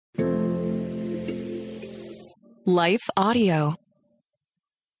Life Audio.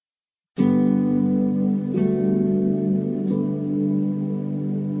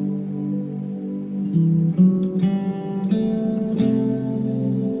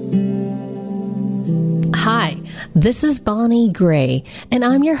 Hi, this is Bonnie Gray, and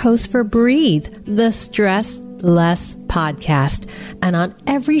I'm your host for Breathe, the Stress Less podcast. And on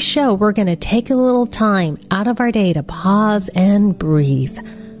every show, we're going to take a little time out of our day to pause and breathe,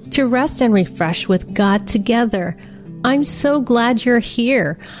 to rest and refresh with God together. I'm so glad you're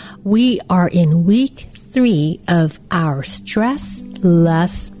here. We are in week 3 of our Stress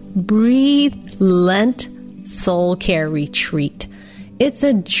Less Breathe Lent Soul Care Retreat. It's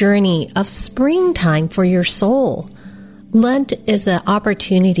a journey of springtime for your soul. Lent is an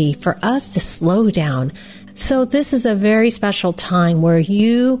opportunity for us to slow down. So this is a very special time where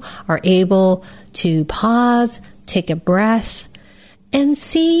you are able to pause, take a breath, and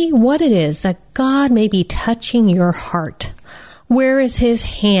see what it is that God may be touching your heart. Where is His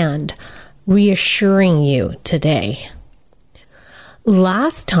hand reassuring you today?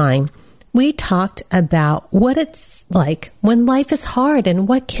 Last time, we talked about what it's like when life is hard and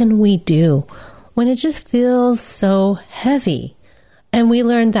what can we do when it just feels so heavy. And we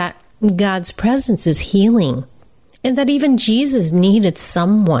learned that God's presence is healing and that even Jesus needed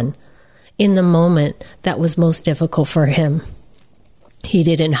someone in the moment that was most difficult for Him. He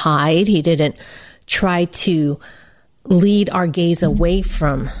didn't hide. He didn't try to lead our gaze away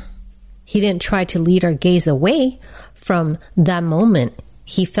from. He didn't try to lead our gaze away from that moment.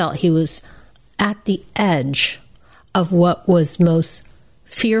 He felt he was at the edge of what was most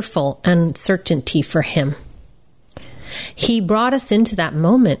fearful and uncertainty for Him. He brought us into that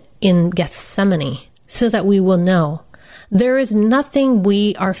moment in Gethsemane so that we will know there is nothing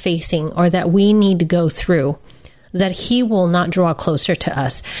we are facing or that we need to go through that He will not draw closer to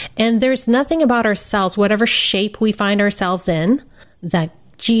us. And there's nothing about ourselves, whatever shape we find ourselves in, that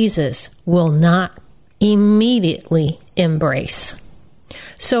Jesus will not immediately embrace.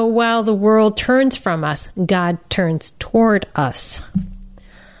 So while the world turns from us, God turns toward us.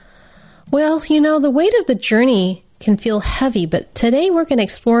 Well, the weight of the journey can feel heavy, but today we're going to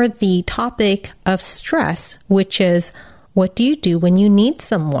explore the topic of stress, which is, what do you do when you need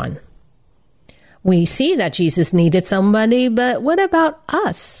someone? We see that Jesus needed somebody, but what about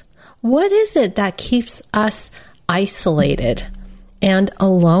us? What is it that keeps us isolated and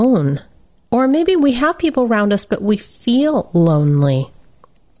alone? Or maybe we have people around us, but we feel lonely.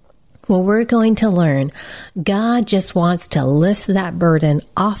 Well, we're going to learn God just wants to lift that burden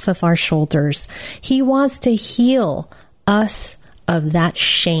off of our shoulders. He wants to heal us of that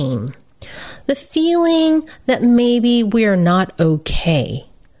shame. The feeling that maybe we're not okay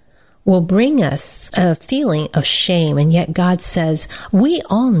will bring us a feeling of shame. And yet God says, we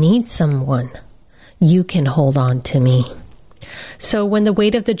all need someone. You can hold on to me. So when the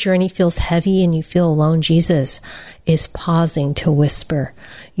weight of the journey feels heavy and you feel alone, Jesus is pausing to whisper,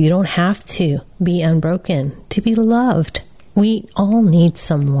 you don't have to be unbroken to be loved. We all need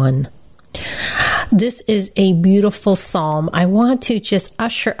someone. This is a beautiful psalm. I want to just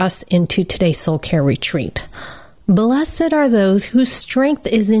usher us into today's soul care retreat. Blessed are those whose strength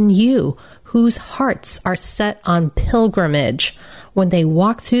is in you, whose hearts are set on pilgrimage. When they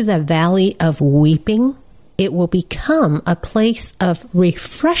walk through the valley of weeping, it will become a place of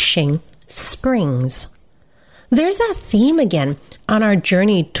refreshing springs. There's that theme again on our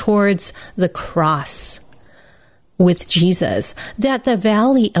journey towards the cross with Jesus, that the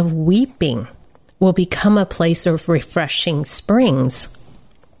valley of weeping will become a place of refreshing springs.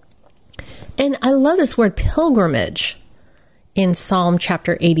 And I love this word pilgrimage in Psalm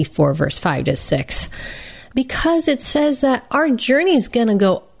chapter 84, verse 5-6, because it says that our journey is going to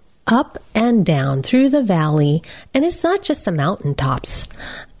go up and down through the valley, and it's not just the mountaintops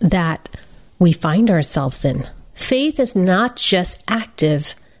that we find ourselves in. Faith is not just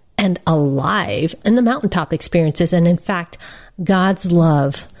active and alive in the mountaintop experiences, and in fact, God's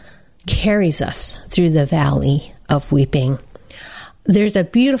love carries us through the valley of weeping. There's a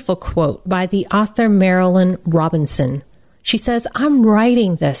beautiful quote by the author Marilynne Robinson. She says, I'm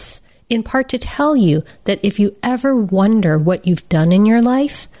writing this in part to tell you that if you ever wonder what you've done in your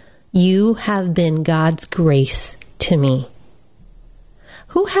life, you have been God's grace to me.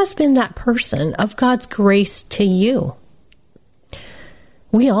 Who has been that person of God's grace to you?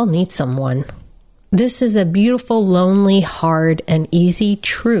 We all need someone. This is a beautiful, lonely, hard, and easy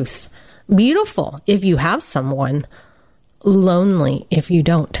truth. Beautiful if you have someone. Lonely if you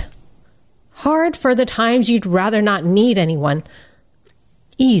don't. Hard for the times you'd rather not need anyone.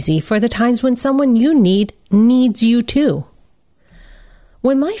 Easy for the times when someone you need needs you too.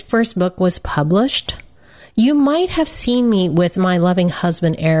 When my first book was published, You might have seen me with my loving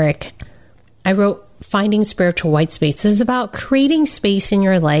husband, Eric. I wrote Finding Spiritual White Space. This is about creating space in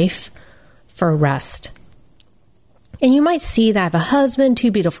your life for rest. And you might see that I have a husband,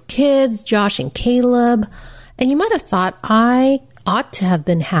 2 beautiful kids, Josh and Caleb. And you might have thought, I ought to have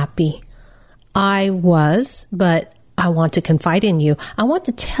been happy. I was, but I want to confide in you. I want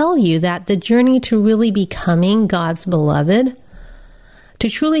to tell you that the journey to really becoming God's beloved, to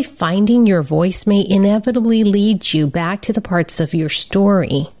truly finding your voice, may inevitably lead you back to the parts of your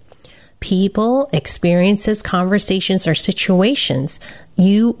story, people, experiences, conversations, or situations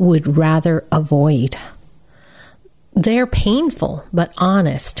you would rather avoid. They're painful, but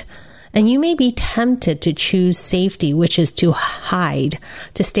honest. And you may be tempted to choose safety, which is to hide,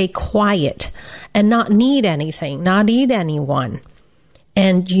 to stay quiet, and not need anything, not need anyone.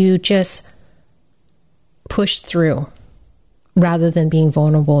 And you just push through rather than being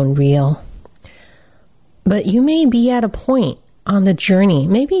vulnerable and real. But you may be at a point on the journey,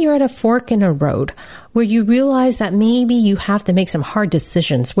 maybe you're at a fork in a road where you realize that maybe you have to make some hard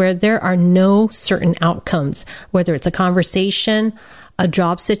decisions where there are no certain outcomes, whether it's a conversation, a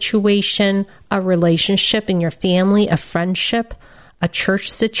job situation, a relationship in your family, a friendship, a church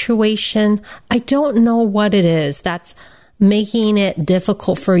situation. I don't know what it is that's making it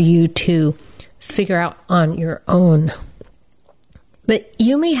difficult for you to figure out on your own. But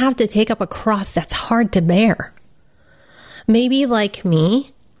you may have to take up a cross that's hard to bear. Maybe like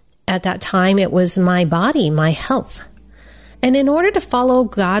me, at that time, it was my body, my health. And in order to follow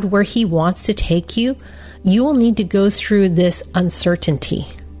God where He wants to take you, you will need to go through this uncertainty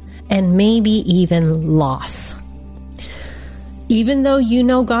and maybe even loss. Even though you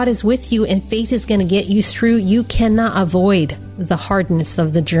know God is with you and faith is going to get you through, you cannot avoid the hardness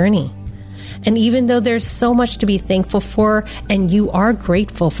of the journey. And even though there's so much to be thankful for and you are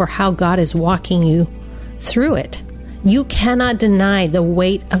grateful for how God is walking you through it, you cannot deny the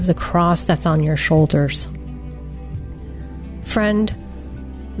weight of the cross that's on your shoulders. Friend,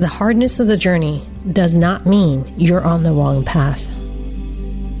 the hardness of the journey does not mean you're on the wrong path.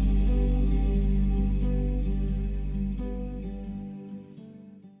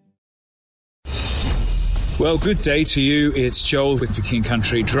 Well, good day to you. It's Joel with For King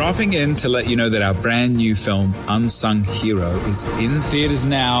Country, dropping in to let you know that our brand new film, Unsung Hero, is in theaters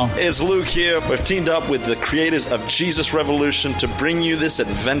now. It's Luke here. We've teamed up with the creators of Jesus Revolution to bring you this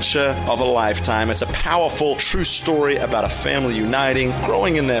adventure of a lifetime. It's a powerful, true story about a family uniting,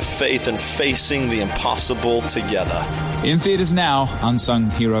 growing in their faith, and facing the impossible together. In theaters now,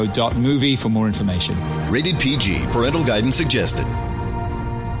 unsunghero.movie for more information. Rated PG. Parental guidance suggested.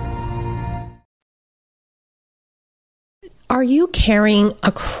 Are you carrying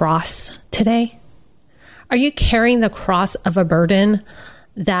a cross today? Are you carrying the cross of a burden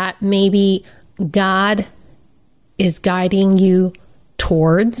that maybe God is guiding you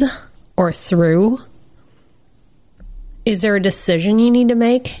towards or through? Is there a decision you need to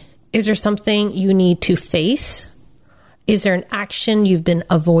make? Is there something you need to face? Is there an action you've been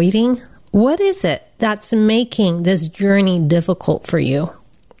avoiding? What is it that's making this journey difficult for you?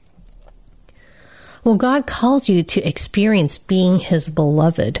 Well, God calls you to experience being His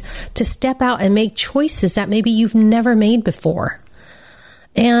beloved, to step out and make choices that maybe you've never made before.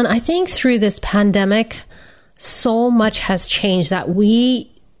 And I think through this pandemic, so much has changed that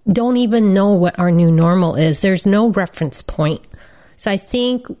we don't even know what our new normal is. There's no reference point. So I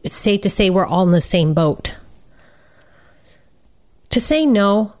think it's safe to say we're all in the same boat. To say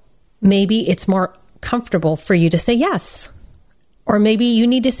no, maybe it's more comfortable for you to say yes. Or maybe you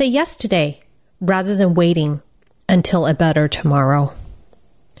need to say yes today, rather than waiting until a better tomorrow.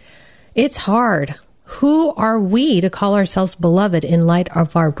 It's hard. Who are we to call ourselves beloved in light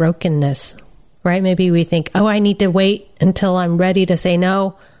of our brokenness? Right? Maybe we think, oh, I need to wait until I'm ready to say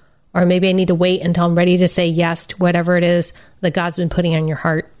no. Or maybe I need to wait until I'm ready to say yes to whatever it is that God's been putting on your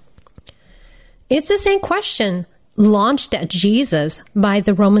heart. It's the same question launched at Jesus by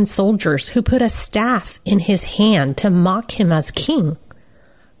the Roman soldiers who put a staff in His hand to mock Him as king,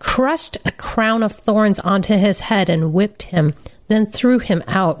 crushed a crown of thorns onto His head and whipped Him, then threw Him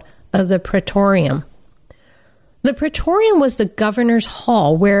out of the Praetorium. The Praetorium was the governor's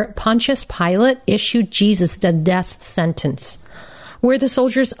hall where Pontius Pilate issued Jesus the death sentence, where the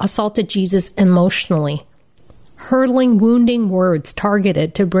soldiers assaulted Jesus emotionally, hurling wounding words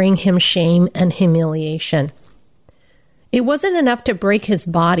targeted to bring Him shame and humiliation. It wasn't enough to break His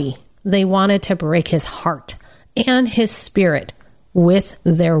body. They wanted to break His heart and His spirit with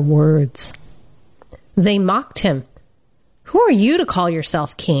their words. They mocked Him. Who are you to call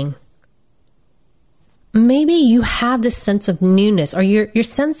yourself king? Maybe you have this sense of newness, or you're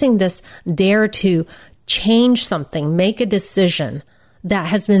sensing this dare to change something, make a decision that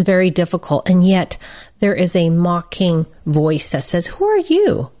has been very difficult. And yet there is a mocking voice that says, who are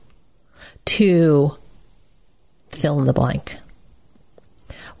you to fill in the blank?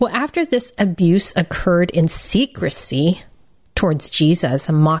 Well, after this abuse occurred in secrecy towards Jesus,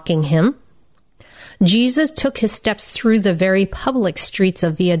 mocking him, Jesus took his steps through the very public streets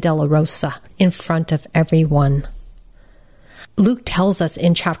of Via Dolorosa in front of everyone. Luke tells us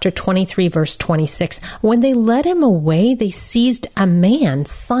in chapter 23, verse 26, when they led him away, they seized a man,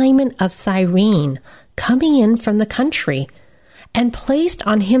 Simon of Cyrene, coming in from the country, and placed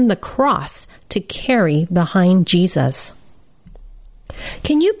on him the cross to carry behind Jesus.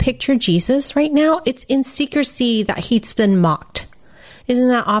 Can you picture Jesus right now? It's in secrecy that he's been mocked. Isn't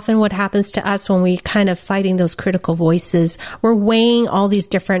that often what happens to us when we kind of fighting those critical voices? We're weighing all these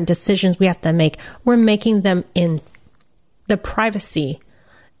different decisions we have to make. We're making them in the privacy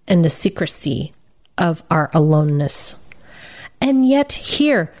and the secrecy of our aloneness. And yet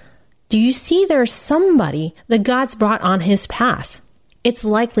here, do you see there's somebody that God's brought on his path? It's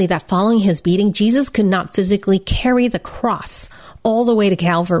likely that following his beating, Jesus could not physically carry the cross all the way to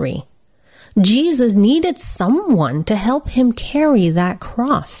Calvary. Jesus needed someone to help him carry that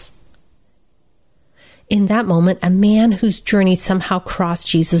cross. In that moment, a man whose journey somehow crossed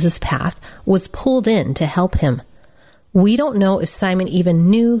Jesus' path was pulled in to help him. We don't know if Simon even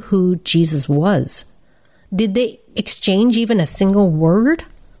knew who Jesus was. Did they exchange even a single word?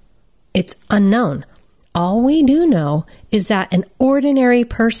 It's unknown. All we do know is that an ordinary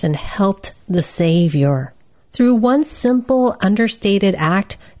person helped the Savior. Through one simple, understated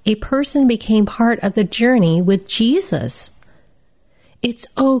act, a person became part of the journey with Jesus. It's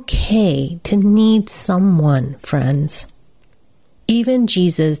okay to need someone, friends. Even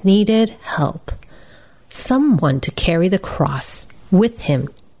Jesus needed help. Someone to carry the cross with him.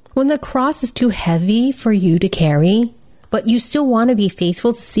 When the cross is too heavy for you to carry, but you still want to be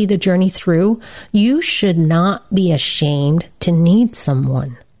faithful to see the journey through, you should not be ashamed to need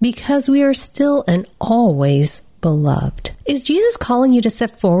someone, because we are still and always beloved. Is Jesus calling you to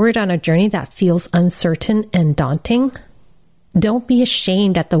step forward on a journey that feels uncertain and daunting? Don't be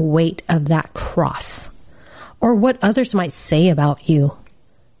ashamed at the weight of that cross or what others might say about you.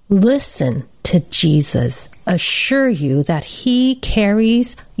 Listen to Jesus. Assure you that he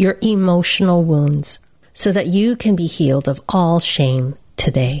carries your emotional wounds so that you can be healed of all shame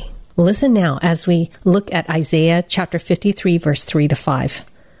today. Listen now as we look at Isaiah chapter 53, verse 3-5.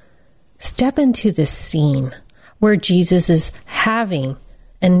 Step into this scene where Jesus is having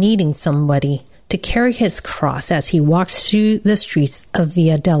and needing somebody to carry his cross as he walks through the streets of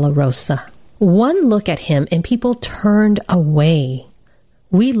Via Dolorosa. One look at him and people turned away.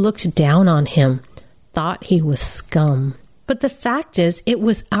 We looked down on him, thought he was scum. But the fact is, it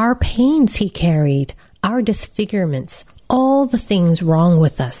was our pains he carried, our disfigurements, all the things wrong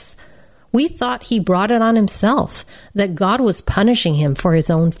with us. We thought he brought it on himself, that God was punishing him for his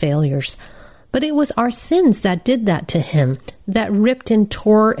own failures. But it was our sins that did that to him, that ripped and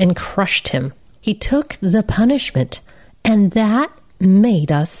tore and crushed him. He took the punishment, and that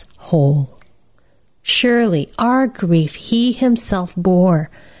made us whole. Surely our grief he himself bore,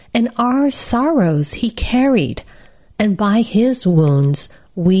 and our sorrows he carried, and by his wounds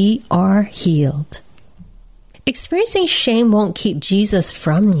we are healed. Experiencing shame won't keep Jesus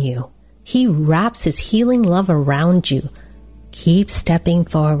from you. He wraps his healing love around you. Keep stepping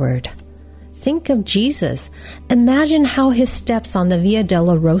forward. Think of Jesus. Imagine how his steps on the Via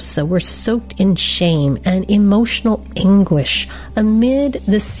Dolorosa were soaked in shame and emotional anguish amid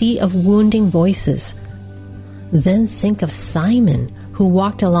the sea of wounding voices. Then think of Simon, who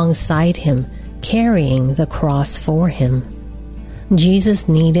walked alongside him, carrying the cross for him. Jesus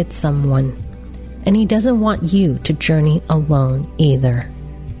needed someone, and he doesn't want you to journey alone either.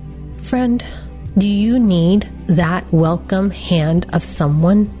 Friend, do you need that welcome hand of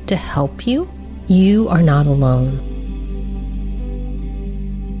someone to help you? You are not alone.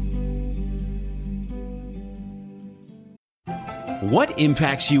 What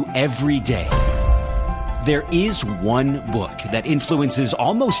impacts you every day? There is one book that influences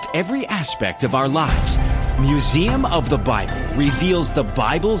almost every aspect of our lives. Museum of the Bible reveals the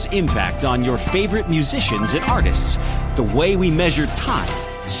Bible's impact on your favorite musicians and artists, the way we measure time,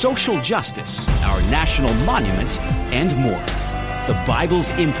 social justice, our national monuments, and more. The Bible's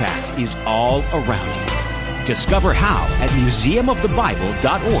impact is all around you. Discover how at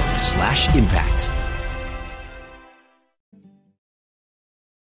museumofthebible.org/impact.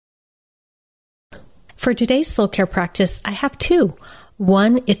 For today's soul care practice, I have two.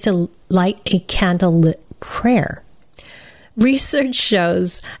 One is to light a candlelit prayer. Research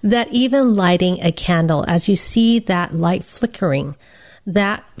shows that even lighting a candle, as you see that light flickering,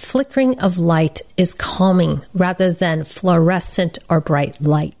 that flickering of light is calming rather than fluorescent or bright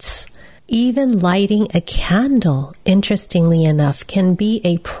lights. Even lighting a candle, interestingly enough, can be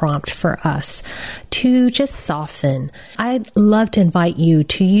a prompt for us to just soften. I'd love to invite you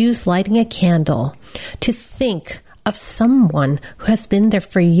to use lighting a candle to think of someone who has been there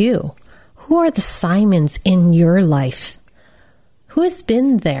for you. Who are the Simons in your life? Who has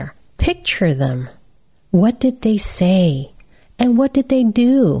been there? Picture them. What did they say? And what did they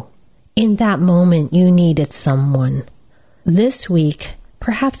do in that moment you needed someone? This week,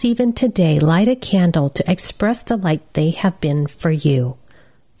 perhaps even today, light a candle to express the light they have been for you.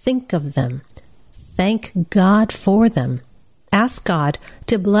 Think of them. Thank God for them. Ask God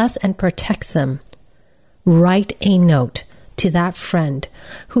to bless and protect them. Write a note to that friend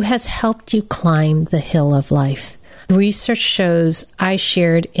who has helped you climb the hill of life. Research shows, I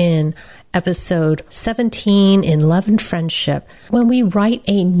shared in episode 17 in Love and Friendship, when we write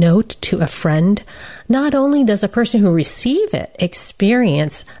a note to a friend, not only does the person who receives it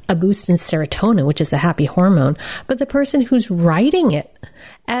experience a boost in serotonin, which is the happy hormone, but the person who's writing it,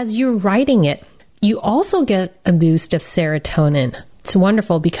 as you're writing it, you also get a boost of serotonin. It's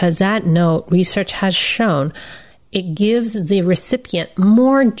wonderful because that note, research has shown, it gives the recipient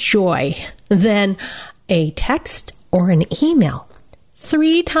more joy than a text or an email.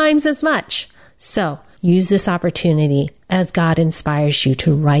 3 times as much. So use this opportunity as God inspires you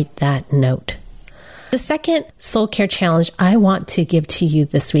to write that note. The second soul care challenge I want to give to you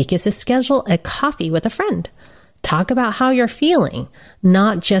this week is to schedule a coffee with a friend. Talk about how you're feeling,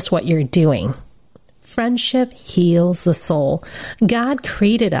 not just what you're doing. Friendship heals the soul. God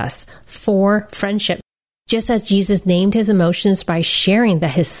created us for friendship. Just as Jesus named his emotions by sharing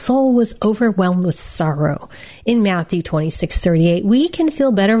that his soul was overwhelmed with sorrow. In Matthew 26:38, we can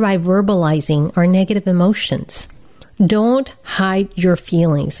feel better by verbalizing our negative emotions. Don't hide your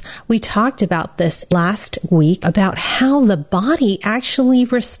feelings. We talked about this last week, about how the body actually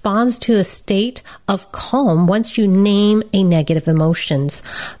responds to a state of calm once you name a negative emotions.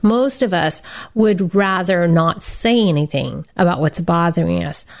 Most of us would rather not say anything about what's bothering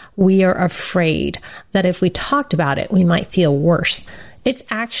us. We are afraid that if we talked about it, we might feel worse. It's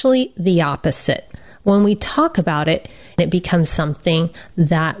actually the opposite. When we talk about it, it becomes something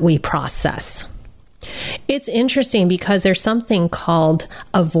that we process. It's interesting because there's something called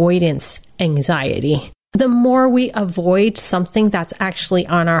avoidance anxiety. The more we avoid something that's actually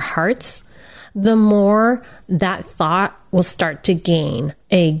on our hearts, the more that thought will start to gain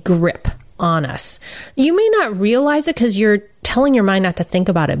a grip on us. You may not realize it because you're telling your mind not to think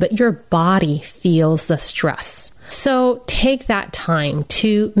about it, but your body feels the stress. So take that time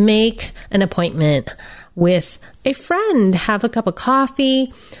to make an appointment with a friend, have a cup of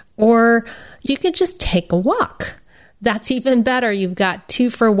coffee, or you could just take a walk. That's even better. You've got 2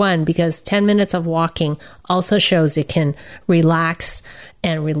 for 1 because 10 minutes of walking also shows it can relax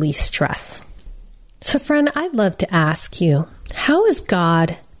and release stress. So friend, I'd love to ask you, how is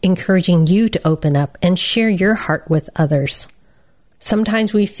God encouraging you to open up and share your heart with others?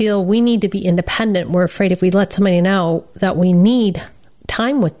 Sometimes we feel we need to be independent. We're afraid if we let somebody know that we need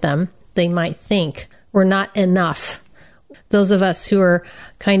time with them, they might think we're not enough. Those of us who are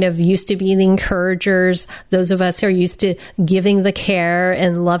kind of used to being the encouragers, those of us who are used to giving the care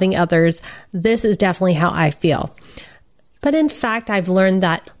and loving others, this is definitely how I feel. But in fact, I've learned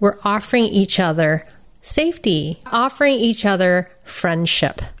that we're offering each other safety, offering each other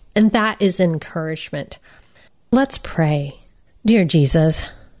friendship, and that is encouragement. Let's pray. Dear Jesus,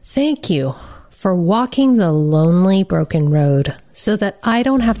 thank you for walking the lonely, broken road so that I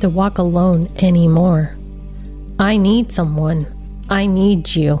don't have to walk alone anymore. I need someone. I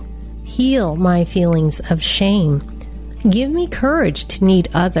need you. Heal my feelings of shame. Give me courage to need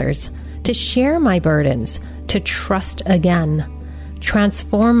others, to share my burdens, to trust again.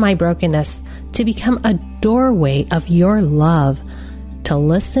 Transform my brokenness to become a doorway of your love, to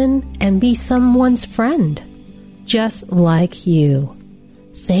listen and be someone's friend, just like you.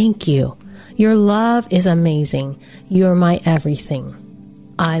 Thank you. Your love is amazing. You're my everything.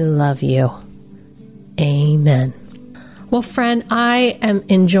 I love you. Amen. Well, friend, I am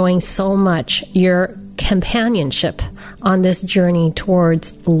enjoying so much your companionship on this journey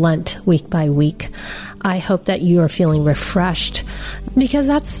towards Lent week by week. I hope that you are feeling refreshed because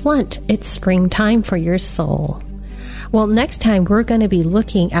that's Lent. It's springtime for your soul. Well, next time we're going to be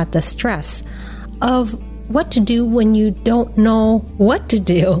looking at the stress of what to do when you don't know what to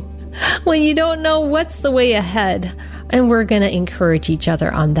do. when you don't know what's the way ahead. And we're going to encourage each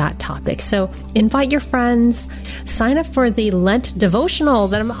other on that topic. So invite your friends, sign up for the Lent devotional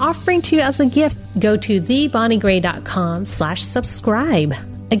that I'm offering to you as a gift. Go to thebonniegray.com/subscribe.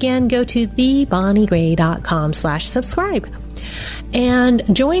 Again, go to thebonniegray.com/subscribe.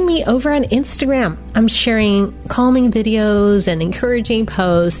 And join me over on Instagram. I'm sharing calming videos and encouraging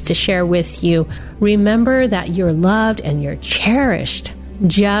posts to share with you. Remember that you're loved and you're cherished.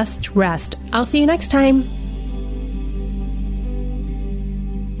 Just rest. I'll see you next time.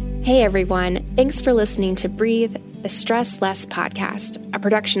 Hey everyone, thanks for listening to Breathe, the Stress Less podcast, a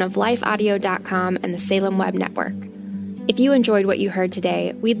production of lifeaudio.com and the Salem Web Network. If you enjoyed what you heard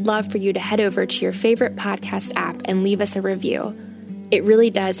today, we'd love for you to head over to your favorite podcast app and leave us a review. It really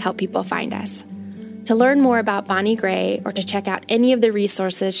does help people find us. To learn more about Bonnie Gray or to check out any of the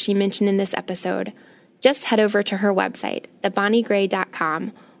resources she mentioned in this episode, just head over to her website,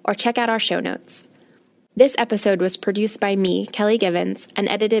 thebonniegray.com, or check out our show notes. This episode was produced by me, Kelly Givens, and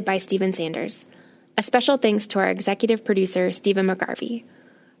edited by Stephen Sanders. A special thanks to our executive producer, Stephen McGarvey.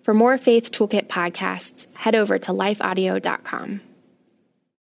 For more Faith Toolkit podcasts, head over to lifeaudio.com.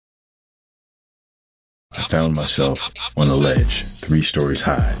 I found myself on a ledge, 3 stories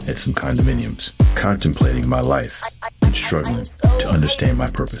high at some condominiums, contemplating my life and struggling to understand my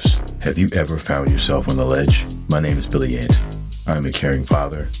purpose. Have you ever found yourself on the ledge? My name is Billy Yant. I'm a caring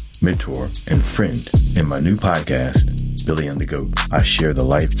father, mentor, and friend. In my new podcast, Billy and the Goat, I share the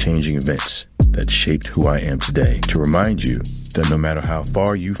life-changing events that shaped who I am today to remind you that no matter how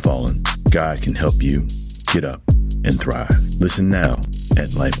far you've fallen, God can help you get up and thrive. Listen now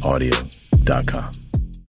at lifeaudio.com.